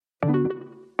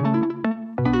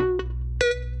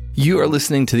You are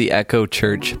listening to the Echo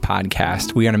Church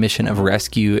podcast. We are on a mission of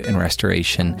rescue and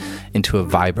restoration into a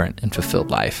vibrant and fulfilled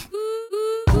life.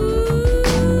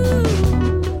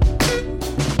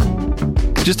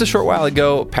 Just a short while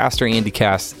ago, Pastor Andy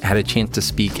Cass had a chance to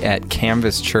speak at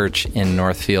Canvas Church in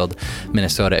Northfield,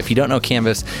 Minnesota. If you don't know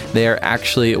Canvas, they are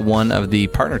actually one of the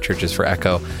partner churches for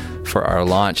Echo for our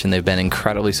launch, and they've been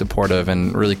incredibly supportive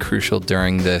and really crucial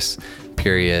during this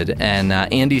period. And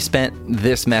Andy spent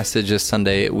this message this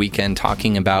Sunday weekend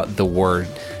talking about the Word,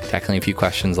 tackling a few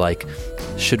questions like,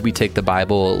 should we take the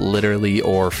Bible literally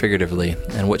or figuratively?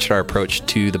 And what should our approach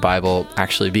to the Bible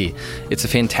actually be? It's a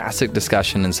fantastic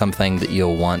discussion and something that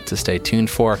you'll want to stay tuned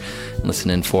for and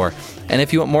listen in for. And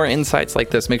if you want more insights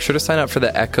like this, make sure to sign up for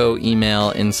the Echo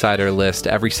email insider list.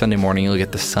 Every Sunday morning, you'll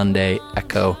get the Sunday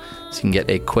Echo, so you can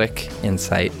get a quick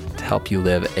insight to help you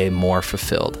live a more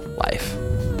fulfilled life.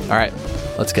 All right,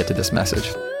 let's get to this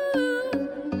message.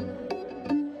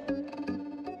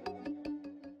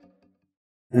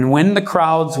 And when the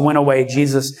crowds went away,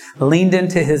 Jesus leaned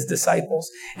into his disciples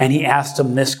and he asked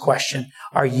them this question: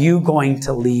 are you going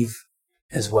to leave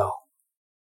as well?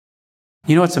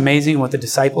 You know what's amazing what the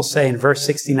disciples say in verse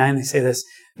 69? They say this: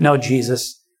 no,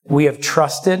 Jesus, we have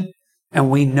trusted and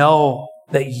we know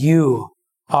that you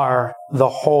are the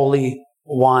Holy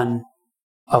One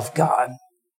of God.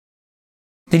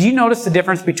 Did you notice the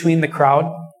difference between the crowd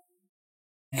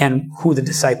and who the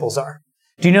disciples are?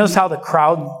 Do you notice how the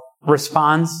crowd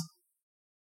responds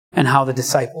and how the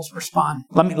disciples respond?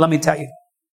 Let me tell you.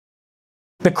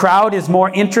 The crowd is more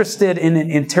interested in an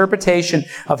interpretation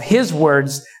of his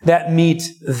words that meet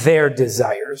their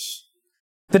desires.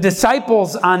 The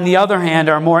disciples, on the other hand,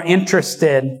 are more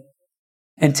interested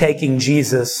in taking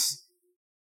Jesus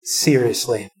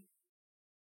seriously.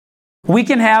 We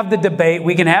can have the debate,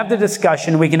 we can have the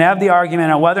discussion, we can have the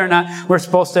argument on whether or not we're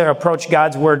supposed to approach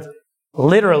God's word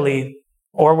literally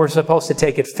or we're supposed to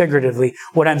take it figuratively.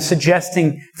 What I'm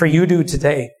suggesting for you to do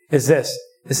today is this,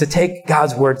 is to take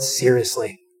God's word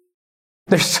seriously.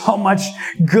 There's so much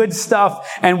good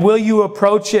stuff, and will you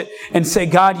approach it and say,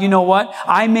 God, you know what?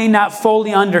 I may not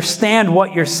fully understand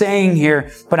what you're saying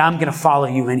here, but I'm going to follow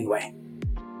you anyway.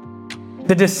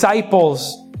 The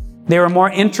disciples, they were more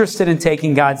interested in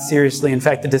taking God seriously. In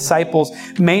fact, the disciples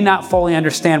may not fully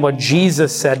understand what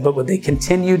Jesus said, but they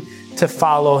continued to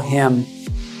follow him.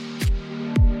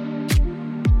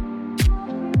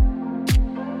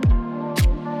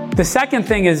 The second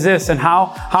thing is this, and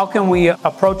how can we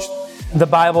approach the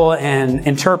Bible and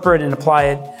interpret and apply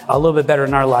it a little bit better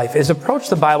in our life, is approach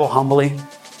the Bible humbly,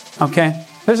 okay?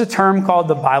 There's a term called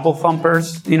the Bible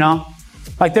thumpers, you know?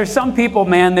 Like there's some people,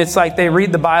 man, it's like they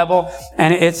read the Bible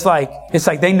and it's like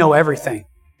they know everything.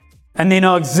 And they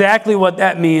know exactly what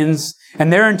that means,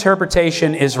 and their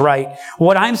interpretation is right.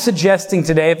 What I'm suggesting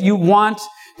today, if you want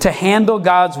to handle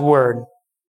God's word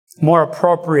more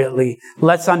appropriately,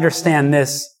 let's understand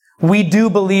this. We do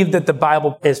believe that the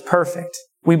Bible is perfect.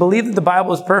 We believe that the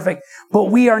Bible is perfect, but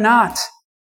we are not.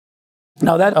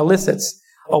 Now that elicits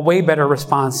a way better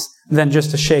response than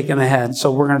just a shake in the head.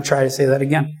 So we're going to try to say that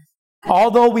again.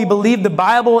 Although we believe the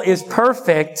Bible is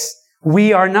perfect,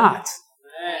 we are not.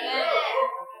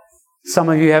 Some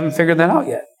of you haven't figured that out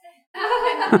yet.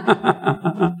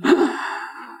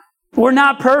 We're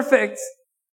not perfect.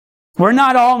 We're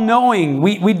not all-knowing.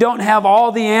 We don't have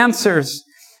all the answers.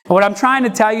 What I'm trying to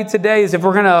tell you today is if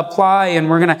we're going to apply and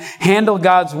we're going to handle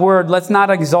God's word, let's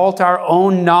not exalt our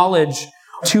own knowledge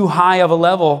too high of a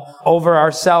level over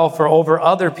ourselves or over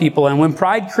other people. And when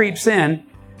pride creeps in,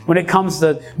 when it comes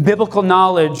to biblical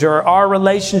knowledge or our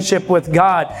relationship with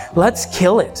God, let's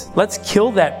kill it. Let's kill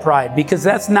that pride, because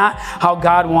that's not how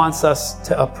God wants us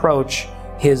to approach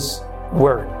his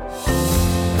word.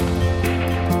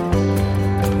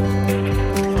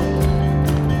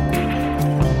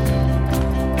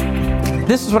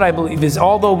 This is what I believe is,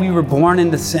 although we were born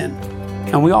into sin,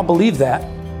 and we all believe that,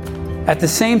 at the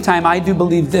same time, I do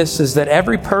believe this, is that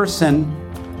every person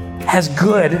has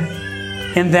good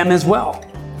in them as well.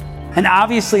 And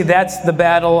obviously that's the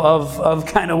battle of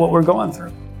kind of what we're going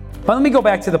through. But let me go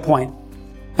back to the point.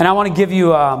 And I want to give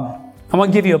you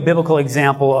a biblical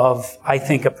example of, I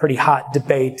think, a pretty hot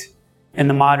debate in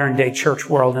the modern day church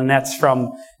world. And that's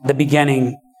from the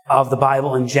beginning of the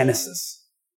Bible in Genesis.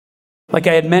 Like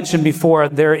I had mentioned before,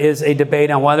 there is a debate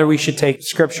on whether we should take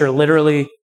Scripture literally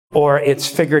or it's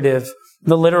figurative.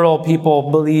 The literal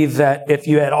people believe that if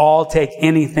you at all take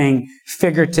anything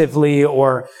figuratively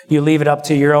or you leave it up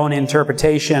to your own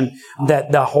interpretation,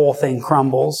 that the whole thing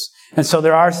crumbles. And so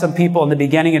there are some people in the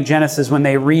beginning of Genesis, when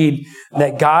they read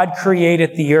that God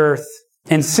created the earth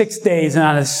in 6 days, and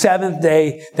on the seventh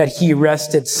day that he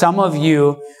rested. Some of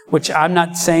you, which I'm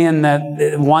not saying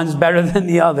that one's better than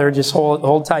the other, just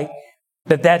hold tight,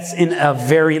 that's in a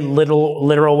very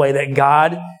literal way, that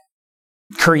God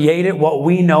created what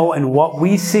we know and what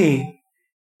we see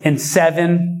in 6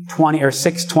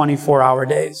 24-hour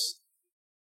days.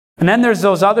 And then there's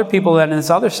those other people that on this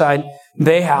other side,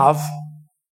 they have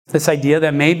this idea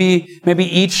that maybe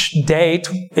each day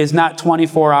is not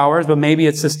 24 hours, but maybe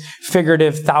it's this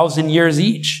figurative 1,000 years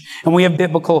each. And we have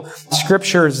biblical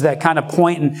scriptures that kind of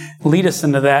point and lead us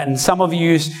into that. And some of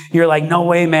you're like, no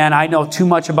way, man, I know too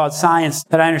much about science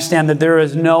that I understand that there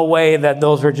is no way that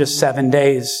those were just 7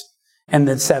 days and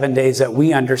the 7 days that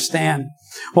we understand.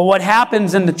 Well, what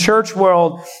happens in the church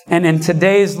world and in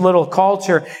today's little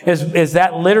culture is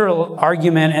that literal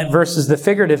argument versus the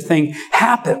figurative thing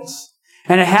happens.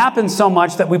 And it happens so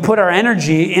much that we put our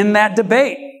energy in that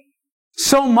debate.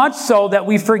 So much so that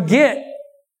we forget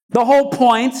the whole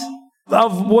point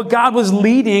of what God was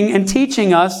leading and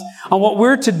teaching us on what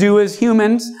we're to do as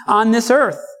humans on this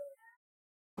earth.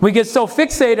 We get so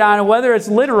fixated on it, whether it's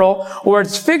literal or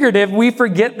it's figurative, we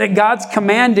forget that God's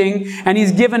commanding and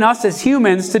He's given us as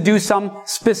humans to do some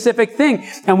specific thing.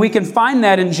 And we can find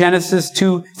that in Genesis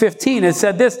 2:15. It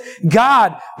said this,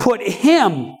 God put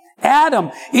him,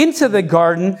 Adam, into the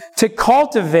garden to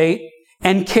cultivate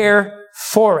and care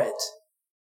for it.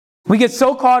 We get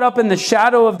so caught up in the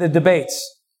shadow of the debates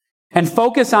and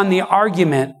focus on the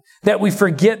argument that we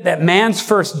forget that man's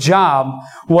first job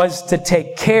was to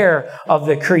take care of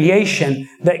the creation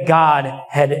that God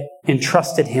had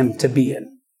entrusted him to be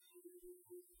in.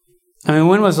 I mean,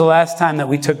 when was the last time that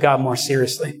we took God more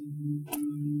seriously?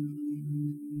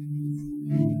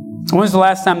 When was the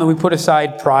last time that we put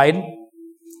aside pride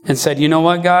and said, you know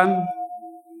what, God?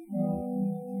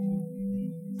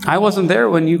 I wasn't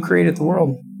there when you created the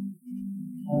world.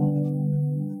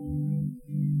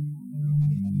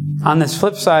 On this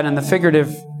flip side, in the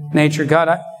figurative nature,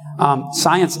 God,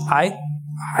 science, I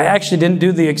actually didn't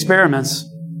do the experiments.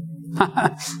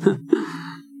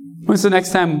 When's the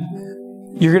next time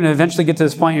you're going to eventually get to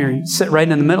this point where you sit right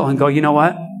in the middle and go, you know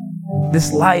what?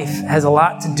 This life has a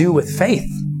lot to do with faith.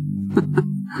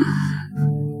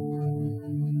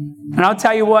 And I'll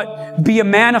tell you what, be a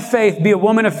man of faith, be a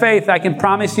woman of faith. I can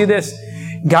promise you this.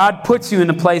 God puts you in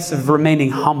a place of remaining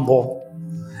humble.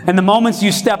 And the moments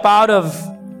you step out of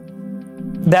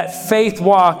that faith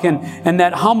walk and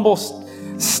that humble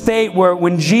state where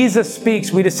when Jesus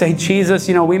speaks, we just say, Jesus,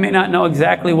 we may not know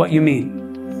exactly what you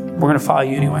mean. We're going to follow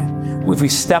you anyway. If we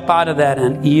step out of that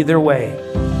in either way.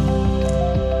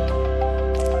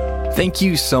 Thank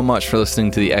you so much for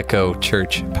listening to the Echo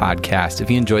Church podcast.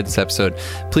 If you enjoyed this episode,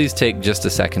 please take just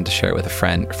a second to share it with a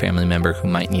friend or family member who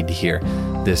might need to hear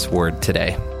this word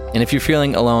today. And if you're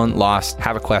feeling alone, lost,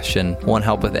 have a question, want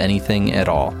help with anything at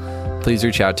all, please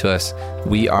reach out to us.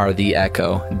 We are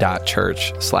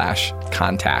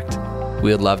theecho.church/contact.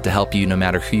 We would love to help you no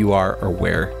matter who you are or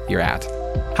where you're at.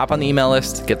 Hop on the email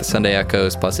list, get the Sunday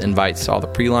Echoes, plus invites to all the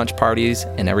pre-launch parties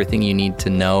and everything you need to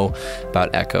know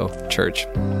about Echo Church.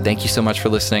 Thank you so much for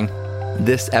listening.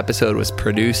 This episode was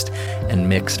produced and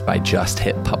mixed by Just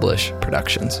Hit Publish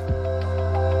Productions.